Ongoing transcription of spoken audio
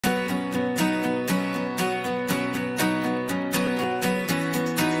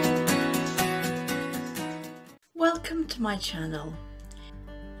Welcome to my channel.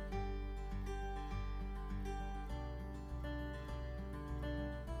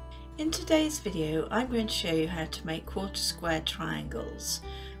 In today's video I'm going to show you how to make quarter square triangles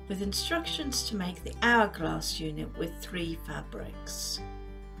with instructions to make the hourglass unit with 3 fabrics.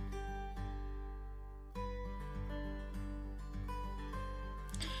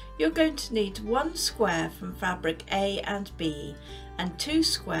 You're going to need 1 square from fabric A and B and 2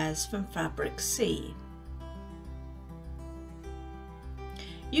 squares from fabric C.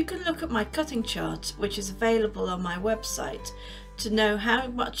 You can look at my cutting chart, which is available on my website, to know how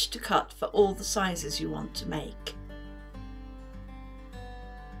much to cut for all the sizes you want to make.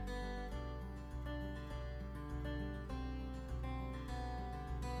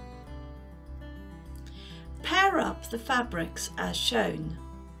 Pair up the fabrics as shown.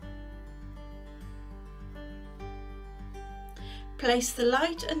 Place the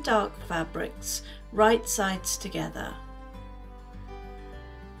light and dark fabrics right sides together.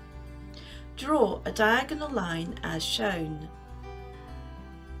 Draw a diagonal line as shown.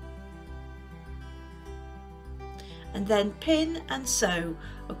 And then pin and sew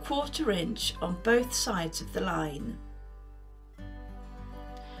a 1/4 inch on both sides of the line.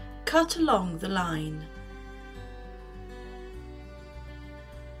 Cut along the line.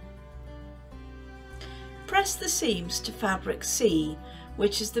 Press the seams to fabric C,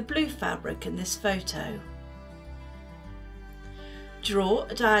 which is the blue fabric in this photo. Draw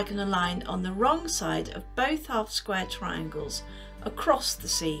a diagonal line on the wrong side of both half square triangles across the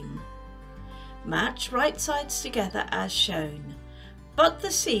seam. Match right sides together as shown. Butt the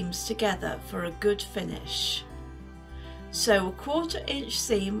seams together for a good finish. Sew a 1/4 inch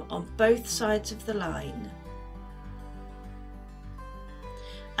seam on both sides of the line.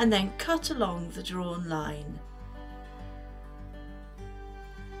 And then cut along the drawn line.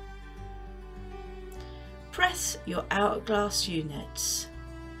 Press your hourglass units.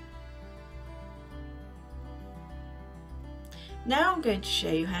 Now I'm going to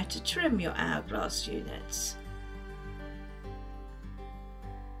show you how to trim your hourglass units.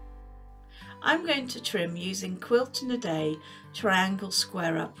 I'm going to trim using Quilt in a Day triangle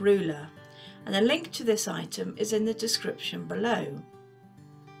square up ruler, and a link to this item is in the description below.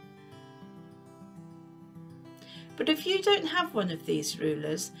 But if you don't have one of these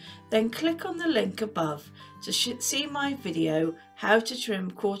rulers, then click on the link above to see my video how to trim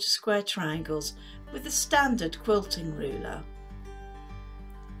quarter square triangles with a standard quilting ruler.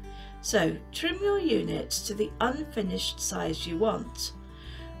 So trim your units to the unfinished size you want.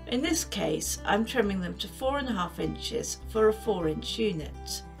 In this case I'm trimming them to 4.5 inches for a 4-inch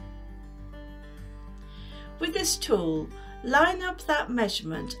unit. With this tool, line up that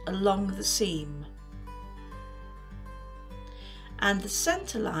measurement along the seam and the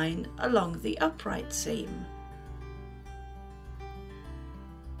centre line along the upright seam.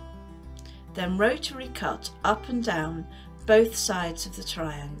 Then rotary cut up and down both sides of the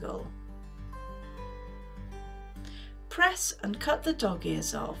triangle. Press and cut the dog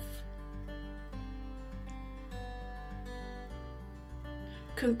ears off.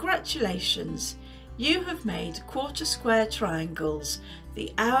 Congratulations! You have made quarter square triangles,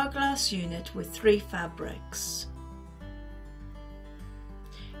 the hourglass unit with 3 fabrics.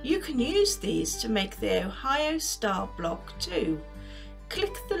 You can use these to make the Ohio Star block too.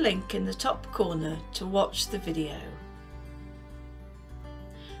 Click the link in the top corner to watch the video.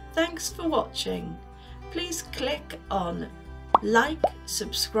 Thanks for watching. Please click on like,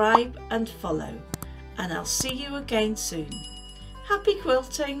 subscribe and follow, and I'll see you again soon. Happy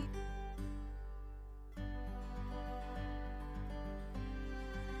quilting!